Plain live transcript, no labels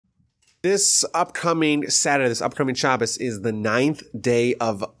This upcoming Saturday, this upcoming Shabbos is the 9th day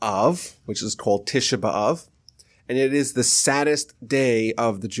of Av, which is called Tisha B'av, and it is the saddest day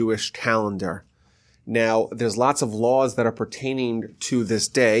of the Jewish calendar. Now, there's lots of laws that are pertaining to this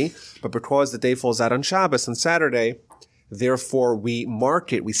day, but because the day falls out on Shabbos and Saturday, therefore we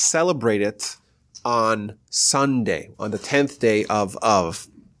mark it, we celebrate it on Sunday, on the 10th day of Av.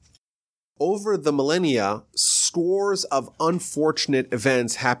 Over the millennia, scores of unfortunate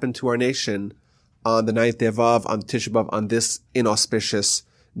events happened to our nation on the 9th day of Av, on Tisha B'av, on this inauspicious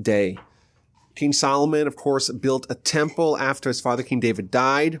day. King Solomon, of course, built a temple after his father King David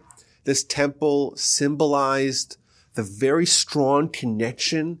died. This temple symbolized the very strong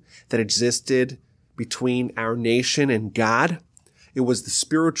connection that existed between our nation and God. It was the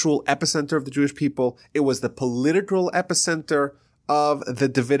spiritual epicenter of the Jewish people. It was the political epicenter of the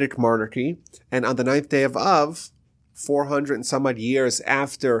Davidic monarchy. And on the 9th day of Av, 400 and some odd years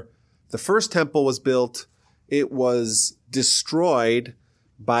after the first temple was built, it was destroyed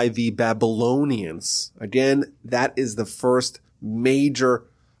by the Babylonians. Again, that is the first major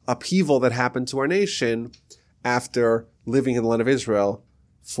upheaval that happened to our nation after living in the land of Israel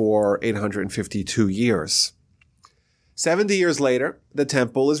for 852 years. 70 years later, the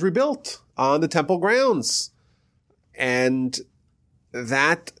temple is rebuilt on the temple grounds. And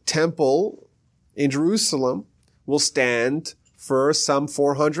that temple in Jerusalem will stand for some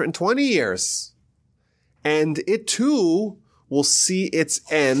 420 years. And it too will see its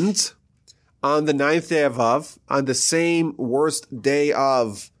end on the 9th day of Av, on the same worst day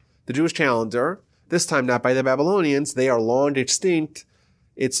of the Jewish calendar, this time not by the Babylonians. They are long extinct.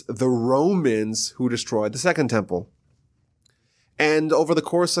 It's the Romans who destroyed the second temple. And over the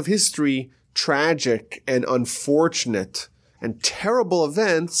course of history, tragic and unfortunate and terrible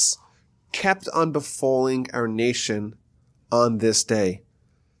events kept on befalling our nation on this day.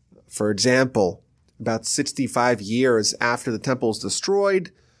 For example, about 65 years after the temple was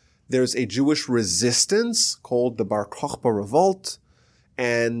destroyed, there's a Jewish resistance called the Bar Kokhba Revolt,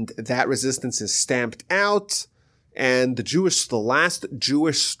 and that resistance is stamped out, and the last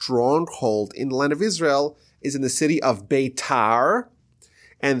Jewish stronghold in the land of Israel is in the city of Beitar,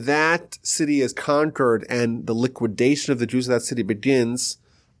 and that city is conquered, and the liquidation of the Jews of that city begins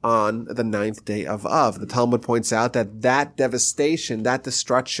on the 9th day of Av. The Talmud points out that that devastation, that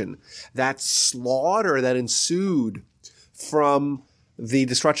destruction, that slaughter that ensued from the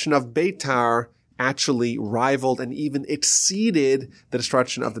destruction of Beitar actually rivaled and even exceeded the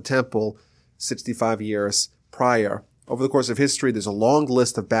destruction of the temple 65 years prior. Over the course of history, there's a long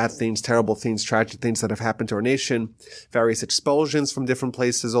list of bad things, terrible things, tragic things that have happened to our nation, various expulsions from different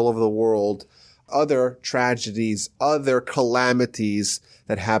places all over the world, other tragedies, other calamities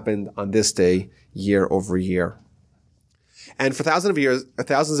that happened on this day year over year. And for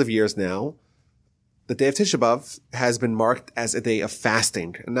thousands of years now, the day of Tisha B'av has been marked as a day of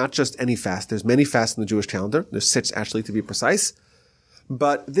fasting, and not just any fast. There's many fasts in the Jewish calendar. There's 6 actually, to be precise.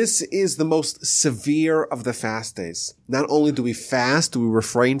 But this is the most severe of the fast days. Not only do we fast, do we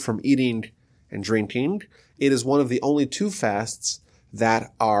refrain from eating and drinking, it is one of the only 2 fasts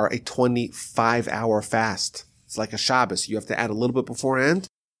that are a 25-hour fast. It's like a Shabbos. You have to add a little bit beforehand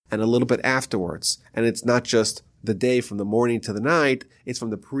and a little bit afterwards. And it's not just the day from the morning to the night. It's from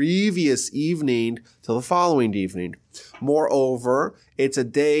the previous evening till the following evening. Moreover, it's a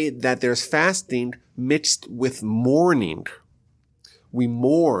day that there's fasting mixed with mourning. We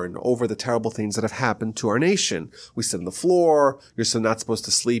mourn over the terrible things that have happened to our nation. We sit on the floor. You're still not supposed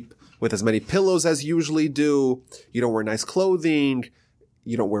to sleep with as many pillows as you usually do. You don't wear nice clothing.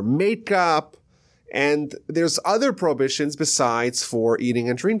 You don't wear makeup. And there's other prohibitions besides for eating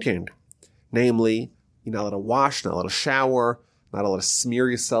and drinking. Namely, you're not allowed to wash, not allowed to shower, not allowed to smear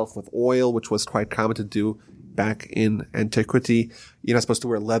yourself with oil, which was quite common to do back in antiquity. You're not supposed to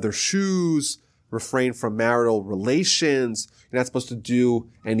wear leather shoes, refrain from marital relations. You're not supposed to do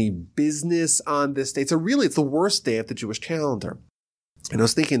any business on this day. It's the worst day of the Jewish calendar. And I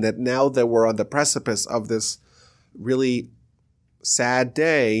was thinking that now that we're on the precipice of this really sad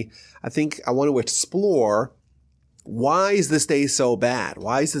day, I think I want to explore, why is this day so bad?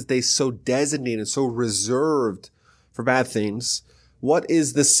 Why is this day so designated, so reserved for bad things? What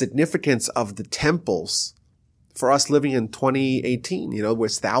is the significance of the temples for us living in 2018? Where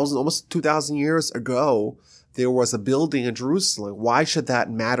it's almost 2,000 years ago, there was a building in Jerusalem. Why should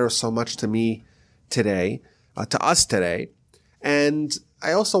that matter so much to me today, to us today? And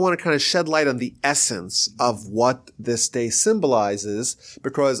I also want to kind of shed light on the essence of what this day symbolizes,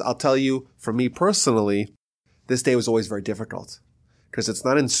 because I'll tell you, for me personally, this day was always very difficult because it's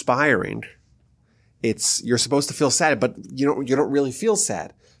not inspiring. You're supposed to feel sad, but you don't really feel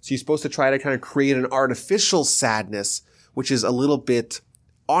sad. So you're supposed to try to kind of create an artificial sadness, which is a little bit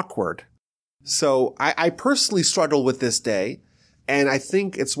awkward. So I personally struggle with this day, and I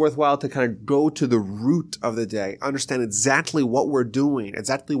think it's worthwhile to kind of go to the root of the day, understand exactly what we're doing,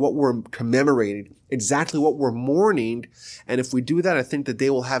 exactly what we're commemorating, exactly what we're mourning. And if we do that, I think the day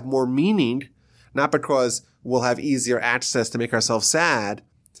will have more meaning, not because we'll have easier access to make ourselves sad.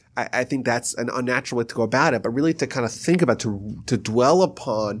 I think that's an unnatural way to go about it, but really to kind of think about, to dwell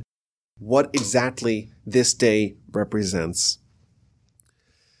upon what exactly this day represents.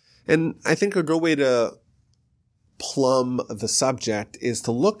 And I think a good way to plumb the subject is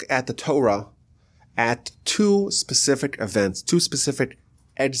to look at the Torah at two specific events, two specific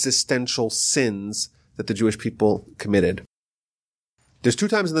existential sins that the Jewish people committed. There's two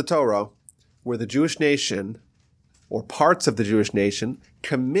times in the Torah where the Jewish nation, or parts of the Jewish nation,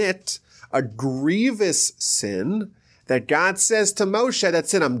 commit a grievous sin that God says to Moshe,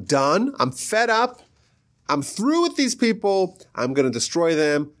 that's it, I'm done, I'm fed up, I'm through with these people, I'm going to destroy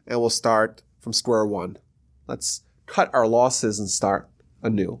them, and we'll start from square one. Let's cut our losses and start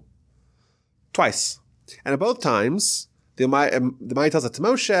anew. Twice. And at both times, the Almighty tells it to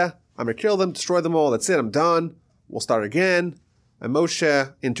Moshe, I'm going to kill them, destroy them all, that's it, I'm done, we'll start again. And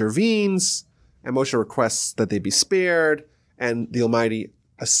Moshe intervenes, and Moshe requests that they be spared, and the Almighty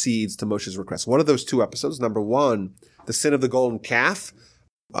accedes to Moshe's request. One of those two episodes, number one, the sin of the golden calf,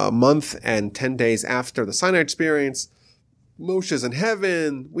 a month and 10 days after the Sinai experience, Moshe's in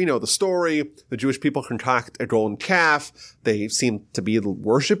heaven. We know the story. The Jewish people concoct a golden calf. They seem to be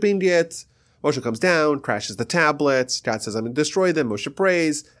worshiping it. Moshe comes down, crashes the tablets. God says, I'm going to destroy them. Moshe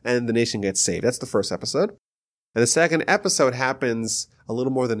prays, and the nation gets saved. That's the first episode. And the second episode happens a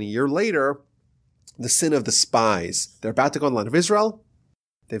little more than a year later, the sin of the spies. They're about to go in the land of Israel.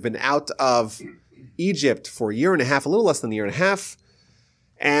 They've been out of Egypt for a year and a half, a little less than a year and a half,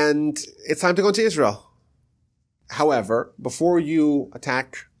 and it's time to go into Israel. However, before you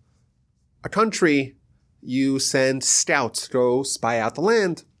attack a country, you send scouts to go spy out the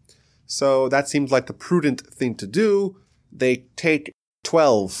land. So that seems like the prudent thing to do. They take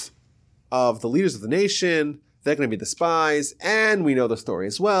 12 of the leaders of the nation. They're going to be the spies, and we know the story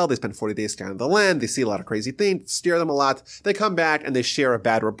as well. They spend 40 days scouring the land. They see a lot of crazy things, steer them a lot. They come back, and they share a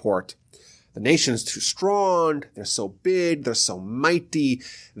bad report. The nation is too strong. They're so big. They're so mighty.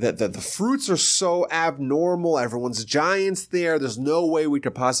 The fruits are so abnormal. Everyone's giants there. There's no way we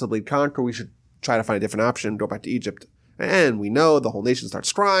could possibly conquer. We should try to find a different option, go back to Egypt. And we know the whole nation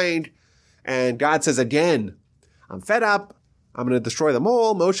starts crying. And God says again, I'm fed up. I'm going to destroy them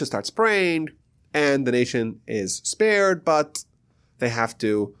all. Moshe starts praying. And the nation is spared, but they have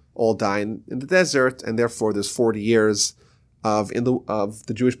to all die in the desert. And therefore, there's 40 years of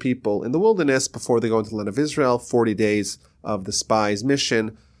the Jewish people in the wilderness before they go into the land of Israel. 40 days of the spies'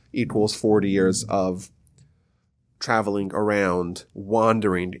 mission equals 40 years of traveling around,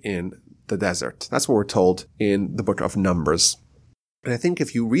 wandering in the desert. That's what we're told in the book of Numbers. And I think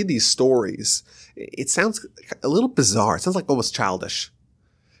if you read these stories, it sounds a little bizarre. It sounds like almost childish.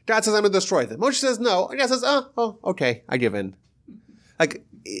 God says, I'm going to destroy them. Moshe says no. And God says, oh, okay, I give in. Like,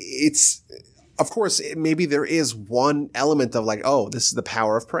 it's, of course, maybe there is one element of like, oh, this is the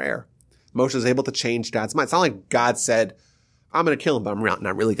power of prayer. Moshe is able to change God's mind. It's not like God said, I'm going to kill them, but I'm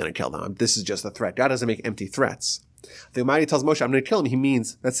not really going to kill them. This is just a threat. God doesn't make empty threats. The Almighty tells Moshe, I'm going to kill him. He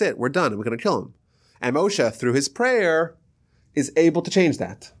means, that's it. We're done. We're going to kill him. And Moshe, through his prayer, is able to change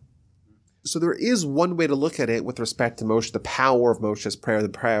that. So there is one way to look at it with respect to Moshe, the power of Moshe's prayer,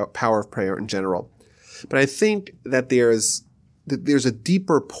 the power of prayer in general. But I think that there's a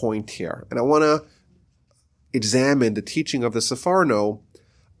deeper point here. And I want to examine the teaching of the Sepharno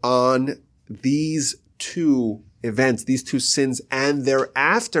on these two events, these two sins and their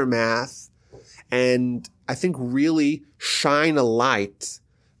aftermath, and I think really shine a light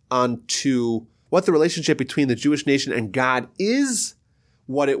onto what the relationship between the Jewish nation and God is,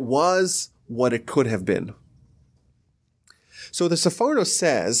 what it was, what it could have been. So the Sepharno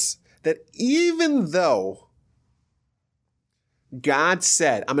says that even though God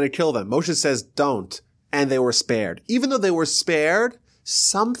said, I'm going to kill them, Moshe says, don't, and they were spared. Even though they were spared,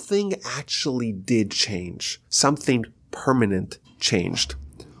 something actually did change. Something permanent changed.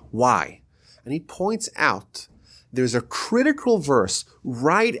 Why? And he points out there's a critical verse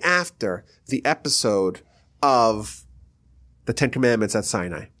right after the episode of the Ten Commandments at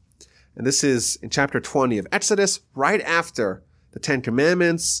Sinai. And this is in chapter 20 of Exodus, right after the Ten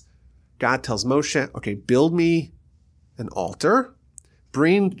Commandments. God tells Moshe, okay, build me an altar,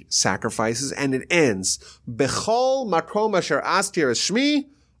 bring sacrifices, and it ends, Bechol makom asher astir es shmi,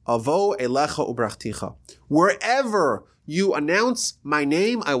 avo elecha ubrachticha. Wherever you announce my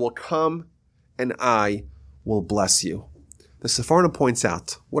name, I will come and I will bless you. The Sephardim points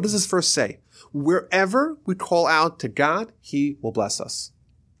out, what does this verse say? Wherever we call out to God, he will bless us.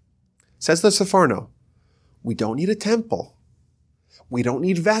 Says the Sephardim, we don't need a temple. We don't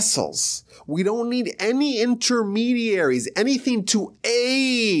need vessels. We don't need any intermediaries, anything to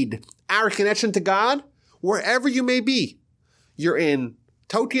aid our connection to God, wherever you may be. You're in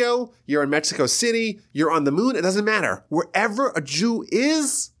Tokyo, you're in Mexico City, you're on the moon, it doesn't matter. Wherever a Jew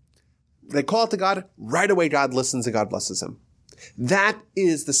is, they call to God, right away God listens and God blesses him. That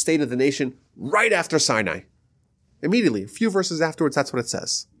is the state of the nation right after Sinai. Immediately, a few verses afterwards, that's what it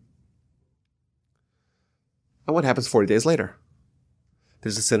says. And what happens 40 days later?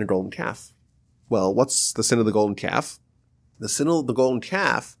 There's the sin of the golden calf. Well, what's the sin of the golden calf? The sin of the golden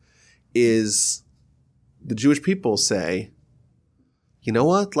calf is the Jewish people say, you know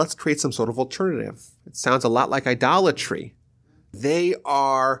what? Let's create some sort of alternative. It sounds a lot like idolatry. They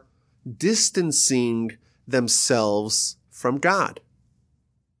are distancing themselves from God.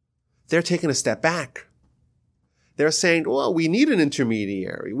 They're taking a step back. They're saying, well, we need an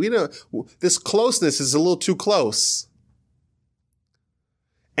intermediary. We know this closeness is a little too close.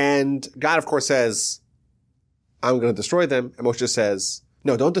 And God, of course, says, I'm going to destroy them. And Moshe says,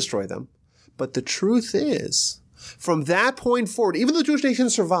 no, don't destroy them. But the truth is, from that point forward, even though the Jewish nation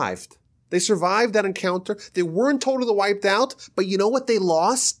survived, they survived that encounter. They weren't totally wiped out. But you know what they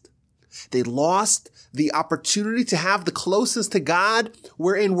lost? They lost the opportunity to have the closest to God,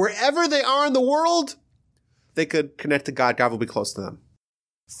 wherein wherever they are in the world, they could connect to God. God will be close to them.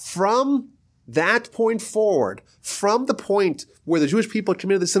 From that point forward, from the point where the Jewish people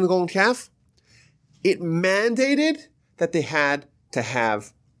committed the sin of the golden calf, it mandated that they had to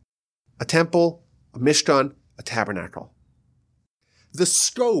have a temple, a mishkan, a tabernacle. The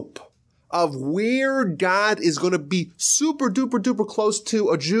scope of where God is going to be super duper duper close to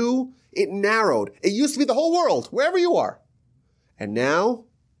a Jew, it narrowed. It used to be the whole world, wherever you are. And now,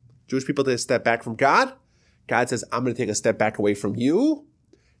 Jewish people take a step back from God. God says, I'm going to take a step back away from you.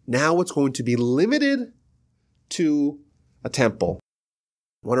 Now it's going to be limited to a temple.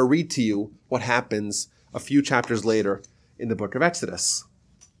 I want to read to you what happens a few chapters later in the book of Exodus.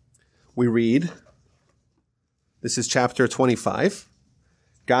 We read, this is chapter 25.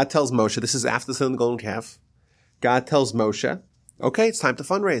 God tells Moshe, this is after the sin of the golden calf. God tells Moshe, okay, it's time to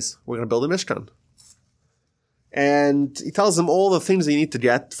fundraise. We're going to build a Mishkan. And he tells him all the things that you need to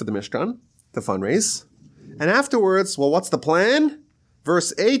get for the Mishkan, to fundraise. And afterwards, well, what's the plan?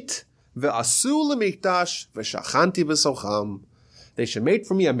 Verse 8, Ve'asu lemikdash v'shachanti b'socham. They should make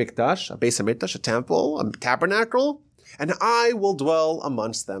for me a mikdash, a beis hamikdash, a temple, a tabernacle, and I will dwell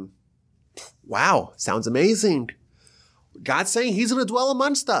amongst them. Wow, sounds amazing. God's saying he's going to dwell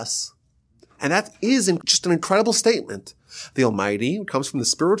amongst us. And that is just an incredible statement. The Almighty, who comes from the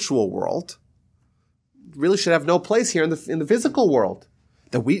spiritual world, really should have no place here in the physical world.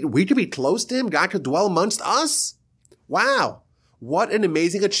 That we could be close to him, God could dwell amongst us. Wow, what an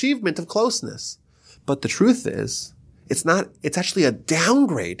amazing achievement of closeness. But the truth is, it's actually a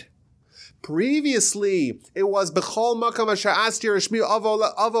downgrade. Previously, it was B'chol makam asher astir shmi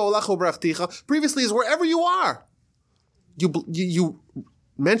avo olechu brachticha. Previously is wherever you are. You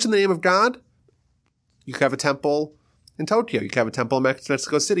mention the name of God. You can have a temple in Tokyo. You can have a temple in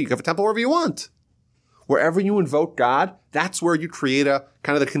Mexico City. You can have a temple wherever you want. Wherever you invoke God, that's where you create a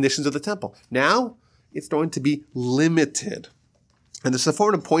kind of the conditions of the temple. Now, it's going to be limited. And the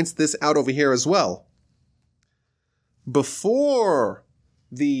Sephardim points this out over here as well. Before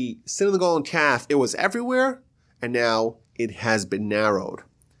the sin of the golden calf, it was everywhere, and now it has been narrowed.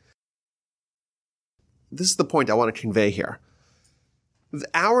 This is the point I want to convey here.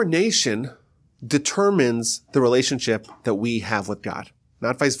 Our nation determines the relationship that we have with God,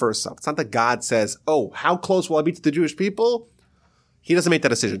 not vice versa. It's not that God says, oh, how close will I be to the Jewish people? He doesn't make that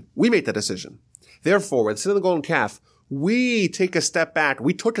decision. We make that decision. Therefore, with the sin of the golden calf, we take a step back.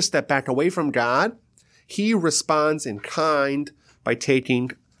 We took a step back away from God. He responds in kind by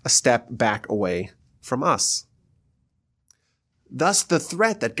taking a step back away from us. Thus, the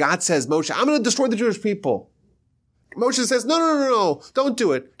threat that God says, Moshe, I'm going to destroy the Jewish people. Moshe says, no, don't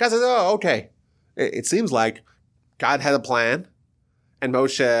do it. God says, oh, okay. It seems like God had a plan, and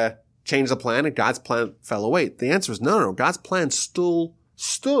Moshe changed the plan, and God's plan fell away. The answer is no. God's plan still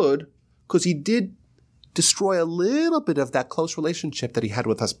stood because he did destroy a little bit of that close relationship that he had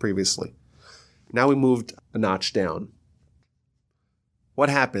with us previously. Now we moved a notch down. What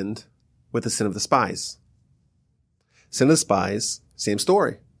happened with the sin of the spies? Sin of the spies, same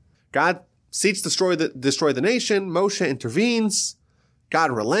story. God seeks to destroy the nation. Moshe intervenes.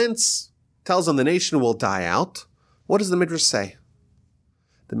 God relents, tells them the nation will die out. What does the Midrash say?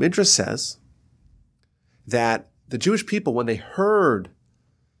 The Midrash says that the Jewish people, when they heard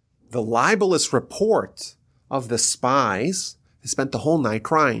the libelous report of the spies, they spent the whole night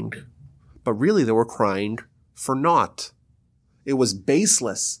crying. But really they were crying for naught. It was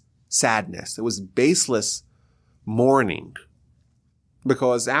baseless sadness. It was baseless mourning.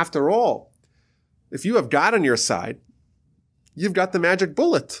 Because after all, if you have God on your side, you've got the magic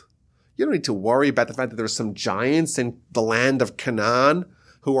bullet. You don't need to worry about the fact that there's some giants in the land of Canaan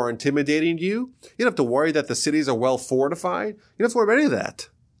who are intimidating you. You don't have to worry that the cities are well fortified. You don't have to worry about any of that.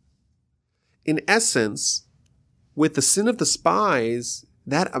 In essence, with the sin of the spies,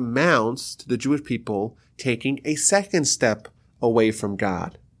 that amounts to the Jewish people taking a second step away from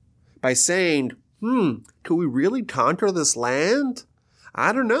God by saying, can we really conquer this land?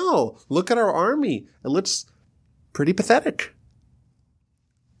 I don't know. Look at our army. It looks pretty pathetic.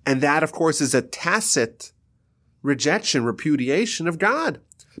 And that, of course, is a tacit rejection, repudiation of God.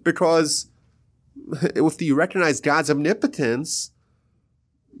 Because if you recognize God's omnipotence,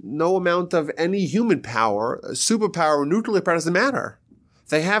 no amount of any human power, superpower, nuclear power doesn't matter.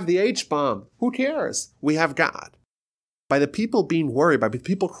 They have the H-bomb. Who cares? We have God. By the people being worried, by the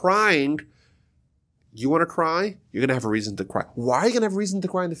people crying, you want to cry? You're going to have a reason to cry. Why are you going to have a reason to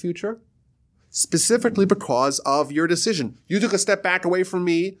cry in the future? Specifically because of your decision. You took a step back away from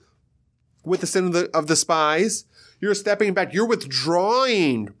me with the sin of the spies. You're stepping back. You're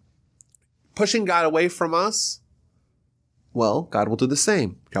withdrawing, pushing God away from us. Well, God will do the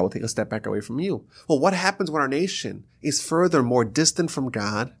same. God will take a step back away from you. Well, what happens when our nation is further more distant from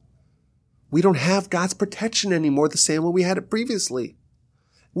God? We don't have God's protection anymore the same way we had it previously.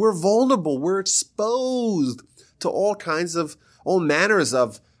 We're vulnerable. We're exposed to all manners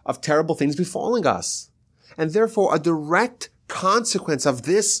of terrible things befalling us. And therefore, a direct consequence of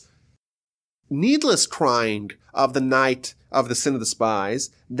this needless crying of the night of the sin of the spies,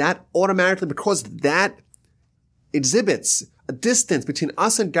 that automatically, because that exhibits a distance between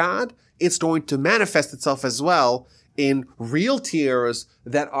us and God, it's going to manifest itself as well in real tears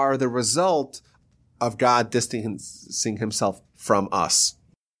that are the result of God distancing himself from us.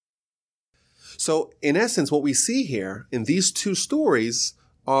 So, in essence, what we see here in these two stories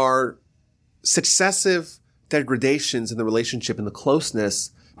are successive degradations in the relationship and the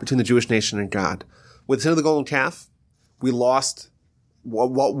closeness between the Jewish nation and God. With the sin of the golden calf, we lost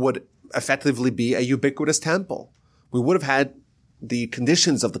what would effectively be a ubiquitous temple. We would have had the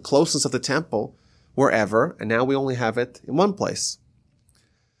conditions of the closeness of the temple wherever, and now we only have it in one place.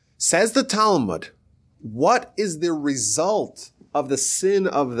 Says the Talmud, what is the result of the sin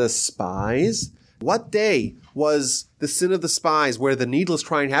of the spies? What day was the sin of the spies where the needless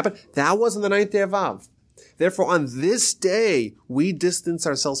crying happened? That was on the 9th day of Av. Therefore, on this day, we distance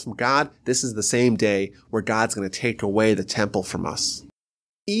ourselves from God. This is the same day where God's going to take away the temple from us.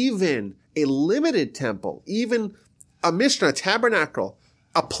 Even a limited temple, even a Mishnah, a tabernacle,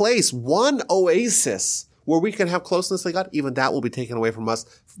 a place, one oasis where we can have closeness to God, even that will be taken away from us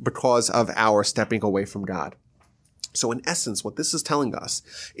because of our stepping away from God. So in essence, what this is telling us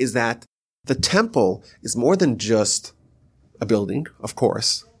is that the temple is more than just a building, of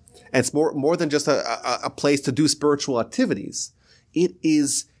course. And it's more than just a place to do spiritual activities. It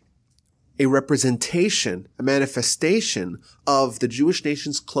is a representation, a manifestation of the Jewish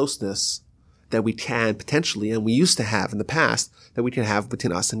nation's closeness that we can potentially, and we used to have in the past, that we can have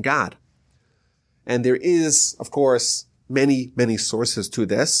between us and God. And there is, of course, many, many sources to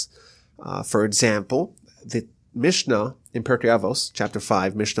this. For example, the Mishnah in Pirkei Avos, chapter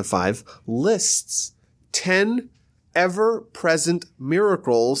 5, Mishnah 5, lists 10 ever-present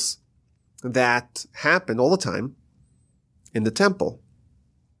miracles that happen all the time in the temple.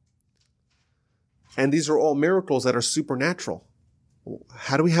 And these are all miracles that are supernatural.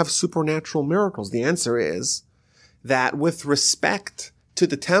 How do we have supernatural miracles? The answer is that with respect to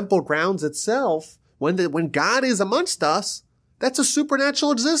the temple grounds itself, when God is amongst us, that's a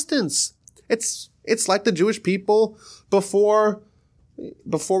supernatural existence. It's like the Jewish people before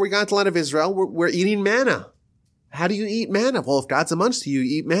we got to the land of Israel, we're eating manna. How do you eat manna? Well, if God's amongst you,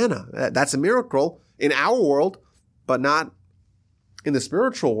 you eat manna. That's a miracle in our world, but not in the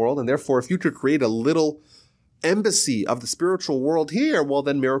spiritual world. And therefore, if you could create a little embassy of the spiritual world here, well,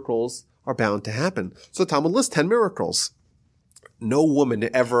 then miracles are bound to happen. So the Talmud lists 10 miracles. No woman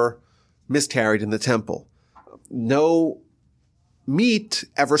ever miscarried in the temple. No meat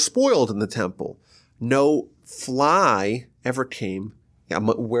ever spoiled in the temple. No fly ever came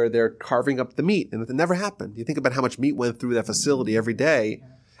where they're carving up the meat. And it never happened. You think about how much meat went through that facility every day,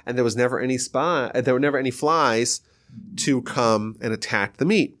 and there were never any flies to come and attack the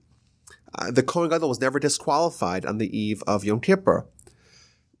meat. The Kohen Gadol was never disqualified on the eve of Yom Kippur.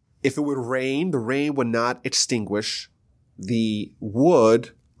 If it would rain, the rain would not extinguish the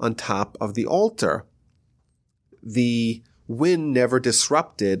wood on top of the altar. The wind never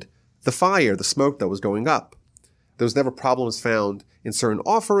disrupted the fire, the smoke that was going up. There was never problems found in certain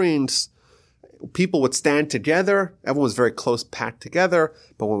offerings. People would stand together. Everyone was very close, packed together.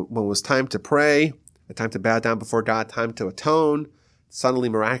 But when it was time to pray, time to bow down before God, time to atone, suddenly,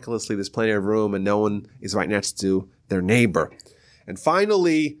 miraculously, there's plenty of room and no one is right next to their neighbor. And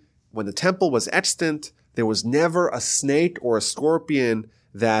finally, when the temple was extant, there was never a snake or a scorpion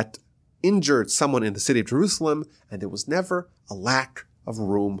that injured someone in the city of Jerusalem, and there was never a lack of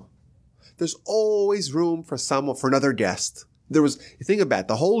room. There's always room for another guest. You think about it,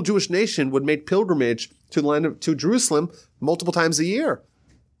 the whole Jewish nation would make pilgrimage to Jerusalem multiple times a year.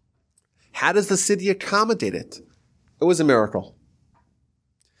 How does the city accommodate it? It was a miracle.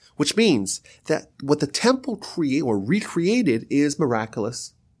 Which means that what the temple recreated is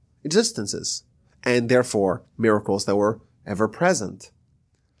miraculous existences, and therefore miracles that were ever present.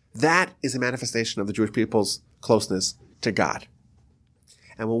 That is a manifestation of the Jewish people's closeness to God.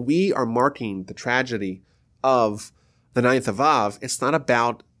 And when we are marking the tragedy of the 9th of Av, it's not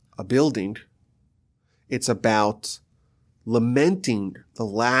about a building. It's about lamenting the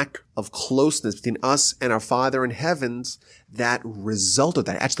lack of closeness between us and our Father in heavens that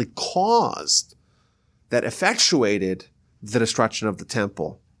actually caused, that effectuated the destruction of the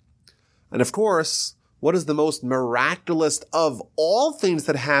temple. And of course, what is the most miraculous of all things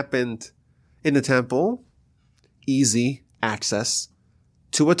that happened in the temple? Easy access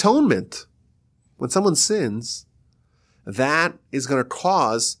to atonement. When someone sins, that is going to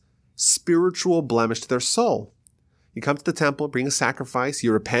cause spiritual blemish to their soul. You come to the temple, bring a sacrifice,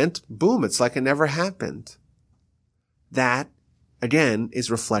 you repent, boom, it's like it never happened. That, again,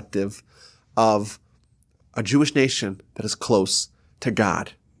 is reflective of a Jewish nation that is close to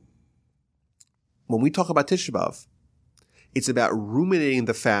God. When we talk about Tisha B'av, it's about ruminating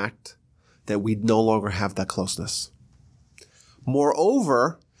the fact that we no longer have that closeness.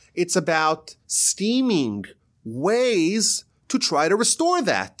 Moreover, it's about scheming ways to try to restore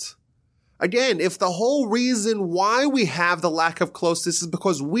that. Again, if the whole reason why we have the lack of closeness is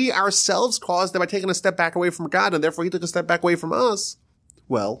because we ourselves caused it by taking a step back away from God, and therefore He took a step back away from us,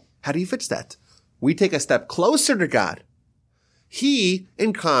 well, how do you fix that? We take a step closer to God. He,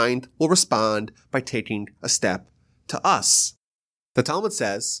 in kind, will respond by taking a step to us. The Talmud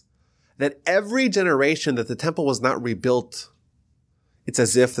says that every generation that the temple was not rebuilt, it's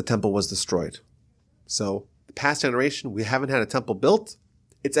as if the temple was destroyed. So, the past generation, we haven't had a temple built.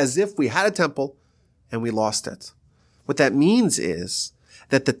 It's as if we had a temple and we lost it. What that means is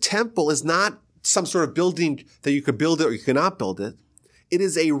that the temple is not some sort of building that you could build it or you cannot build it. It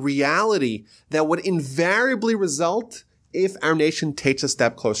is a reality that would invariably result if our nation takes a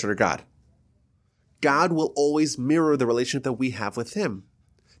step closer to God. God will always mirror the relationship that we have with Him.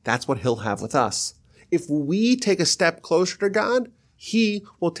 That's what He'll have with us. If we take a step closer to God, He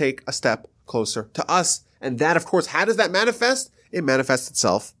will take a step closer to us. And that, of course, how does that manifest? It manifests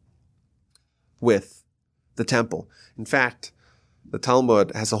itself with the temple. In fact, the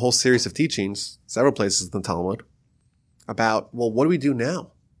Talmud has a whole series of teachings, several places in the Talmud, about, well, what do we do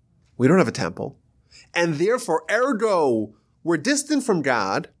now? We don't have a temple. And therefore, ergo, we're distant from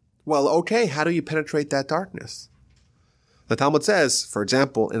God. Well, okay, how do you penetrate that darkness? The Talmud says, for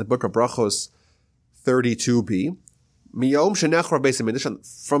example, in the book of Brachos 32b,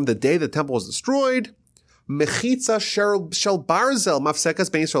 from the day the temple was destroyed, mechitza shel barzel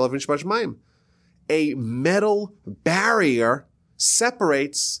mafsekas ben Yisrael v'nishbashmayim. A metal barrier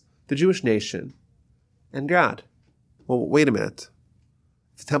separates the Jewish nation and God. Well, wait a minute.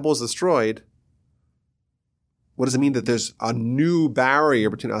 If the temple is destroyed, what does it mean that there's a new barrier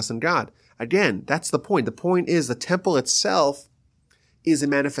between us and God? Again, that's the point. The point is the temple itself is a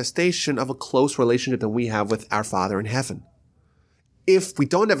manifestation of a close relationship that we have with our Father in heaven. If we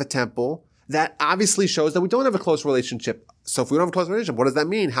don't have a temple, that obviously shows that we don't have a close relationship. So if we don't have a close relationship, what does that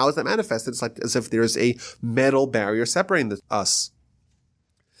mean? How is that manifested? It's like as if there's a metal barrier separating us.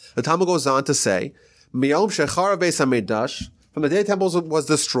 The Talmud goes on to say, from the day the temple was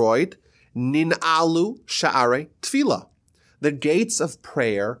destroyed, nin'alu sha'arei tefillah. The gates of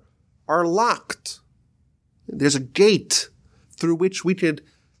prayer are locked. There's a gate through which we could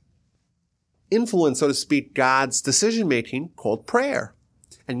influence, so to speak, God's decision-making called prayer.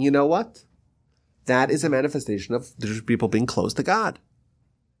 And you know what? That is a manifestation of the Jewish people being close to God.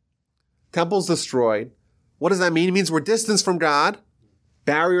 Temple's destroyed. What does that mean? It means we're distanced from God.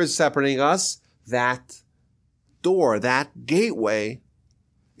 Barriers separating us. That door, that gateway,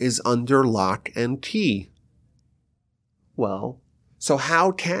 is under lock and key. Well, so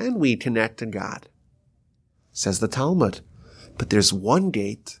how can we connect to God? Says the Talmud. But there's one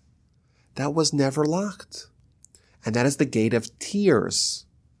gate that was never locked, and that is the gate of tears.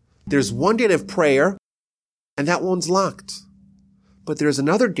 There's one gate of prayer, and that one's locked. But there's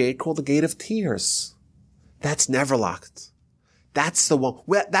another gate called the gate of tears. That's never locked. That's the one.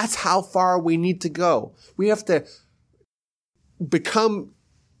 That's how far we need to go. We have to become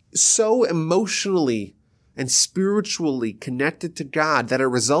so emotionally and spiritually connected to God that it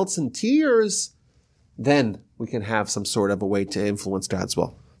results in tears. Then we can have some sort of a way to influence God's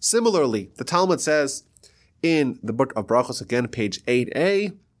will. Similarly, the Talmud says in the book of Brachos, again, page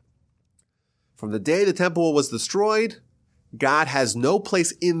 8a, from the day the temple was destroyed, God has no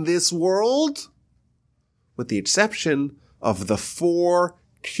place in this world, with the exception of the 4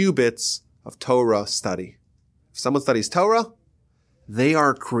 cubits of Torah study. If someone studies Torah, they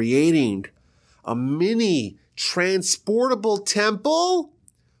are creating a mini transportable temple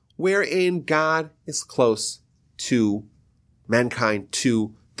wherein God is close to mankind,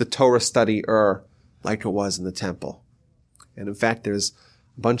 to the Torah studier, like it was in the temple. And in fact, there's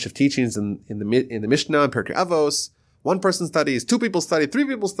a bunch of teachings in the Mishnah and Pirkei Avos. 1 person studies, 2 people study, 3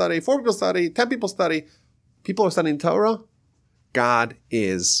 people study, 4 people study, 10 people study. People are studying Torah. God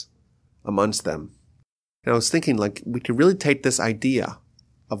is amongst them. And I was thinking, we could really take this idea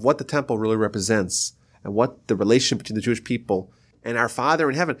of what the temple really represents and what the relationship between the Jewish people and our Father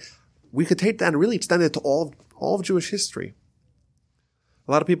in heaven. We could take that and really extend it to all of Jewish history.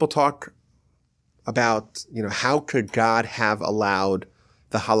 A lot of people talk about, how could God have allowed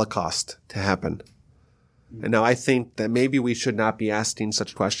the Holocaust to happen? And now I think that maybe we should not be asking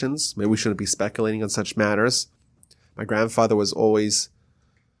such questions. Maybe we shouldn't be speculating on such matters. My grandfather was always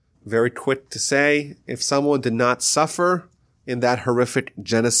very quick to say, if someone did not suffer in that horrific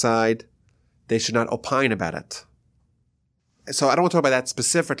genocide, they should not opine about it. So I don't want to talk about that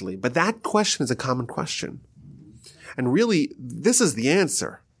specifically, but that question is a common question. And really, this is the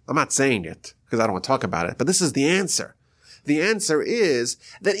answer. I'm not saying it because I don't want to talk about it, but this is the answer. The answer is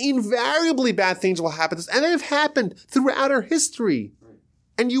that invariably bad things will happen, and they've happened throughout our history.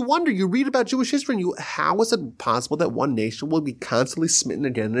 And you wonder, you read about Jewish history, and how is it possible that one nation will be constantly smitten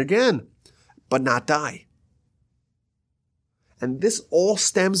again and again, but not die? And this all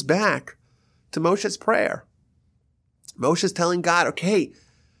stems back to Moshe's prayer. Moshe's telling God, okay,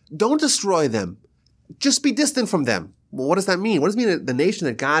 don't destroy them. Just be distant from them. Well, what does that mean? What does it mean that the nation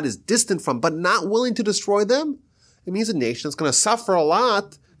that God is distant from, but not willing to destroy them? It means a nation that's going to suffer a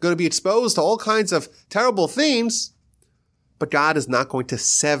lot, going to be exposed to all kinds of terrible things, but God is not going to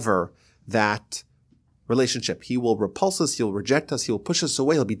sever that relationship. He will repulse us, he'll reject us, he'll push us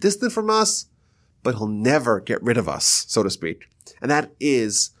away, he'll be distant from us, but he'll never get rid of us, so to speak. And that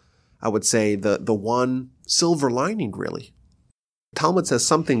is, I would say, the one silver lining, really. Talmud says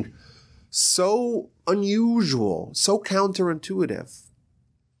something so unusual, so counterintuitive.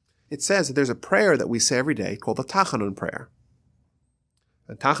 It says that there's a prayer that we say every day called the Tachanun prayer.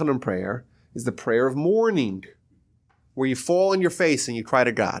 The Tachanun prayer is the prayer of mourning, where you fall on your face and you cry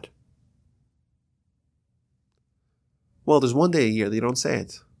to God. Well, there's one day a year that you don't say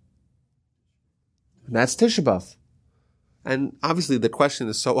it. And that's Tisha B'av. And obviously the question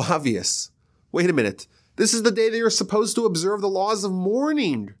is so obvious. Wait a minute. This is the day that you're supposed to observe the laws of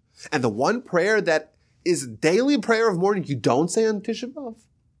mourning. And the one prayer that is daily prayer of mourning you don't say on Tisha B'av?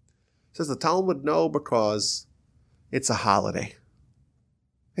 Says the Talmud, no, because it's a holiday.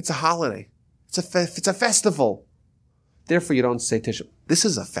 It's a holiday. It's a festival. Therefore, you don't say Tisha. This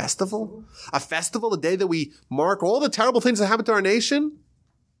is a festival? A festival, the day that we mark all the terrible things that happened to our nation?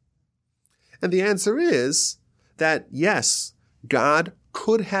 And the answer is that, yes, God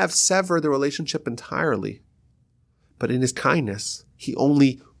could have severed the relationship entirely. But in his kindness, he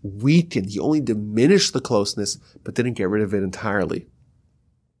only weakened, he only diminished the closeness, but didn't get rid of it entirely.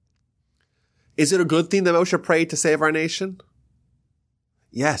 Is it a good thing that Moshe prayed to save our nation?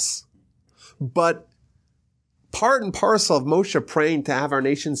 Yes. But part and parcel of Moshe praying to have our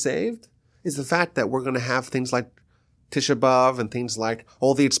nation saved is the fact that we're going to have things like Tisha B'av and things like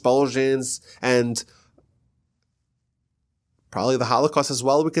all the expulsions and probably the Holocaust as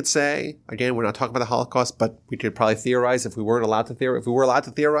well, we could say. Again, we're not talking about the Holocaust, but we could probably theorize if we were allowed to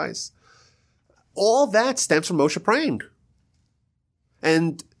theorize. All that stems from Moshe praying.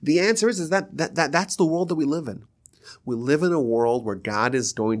 And the answer is that's the world that we live in. We live in a world where God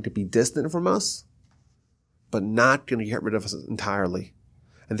is going to be distant from us, but not going to get rid of us entirely.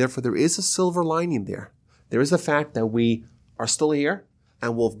 And therefore, there is a silver lining there. There is the fact that we are still here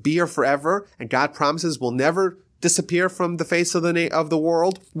and will be here forever, and God promises we'll never disappear from the face of the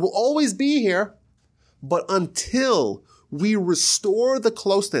world. We'll always be here. But until we restore the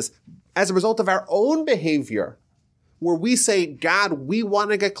closeness as a result of our own behavior, where we say, God, we want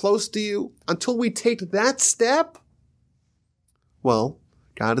to get close to you, until we take that step, well,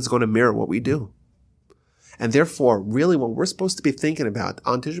 God is going to mirror what we do. And therefore, really what we're supposed to be thinking about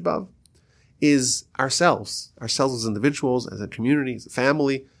on Tisha B'av is ourselves as individuals, as a community, as a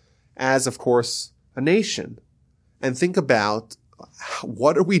family, as, of course, a nation. And think about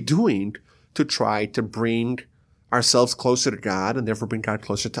what are we doing to try to bring ourselves closer to God and therefore bring God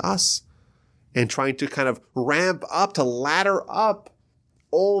closer to us. And trying to kind of ramp up, to ladder up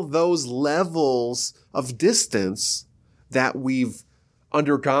all those levels of distance that we've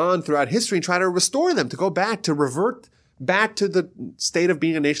undergone throughout history and try to restore them, to go back, to revert back to the state of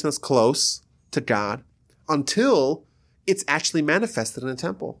being a nation that's close to God until it's actually manifested in the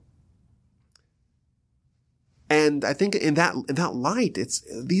temple. And I think in that light,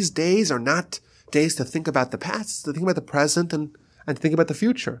 these days are not days to think about the past, it's to think about the present and to think about the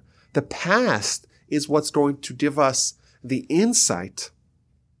future. The past is what's going to give us the insight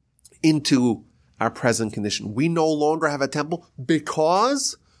into our present condition. We no longer have a temple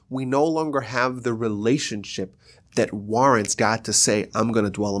because we no longer have the relationship that warrants God to say, I'm going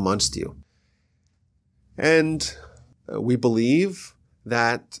to dwell amongst you. And we believe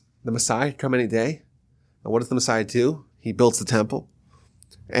that the Messiah can come any day. And what does the Messiah do? He builds the temple.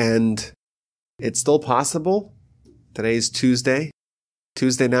 And it's still possible. Today is Tuesday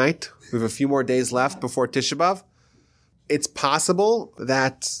night. We have a few more days left before Tisha B'av. It's possible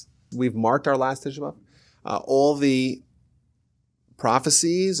that we've marked our last Tisha B'av. All the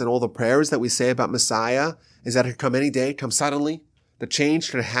prophecies and all the prayers that we say about Messiah is that it could come any day, come suddenly. The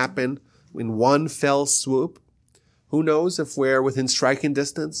change could happen in one fell swoop. Who knows if we're within striking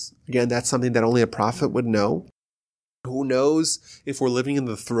distance? Again, that's something that only a prophet would know. Who knows if we're living in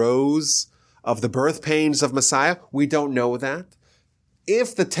the throes of the birth pains of Messiah? We don't know that.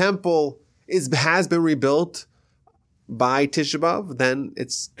 If the temple has been rebuilt by Tisha B'av, then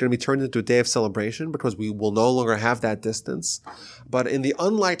it's going to be turned into a day of celebration because we will no longer have that distance. But in the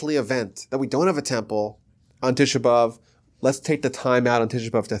unlikely event that we don't have a temple on Tisha B'av, let's take the time out on Tisha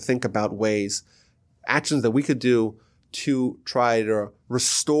B'av to think about ways, actions that we could do to try to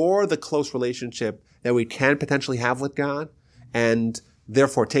restore the close relationship that we can potentially have with God and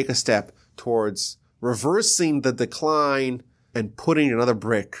therefore take a step towards reversing the decline and putting another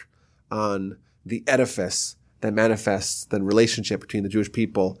brick on the edifice that manifests the relationship between the Jewish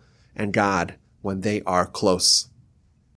people and God when they are close.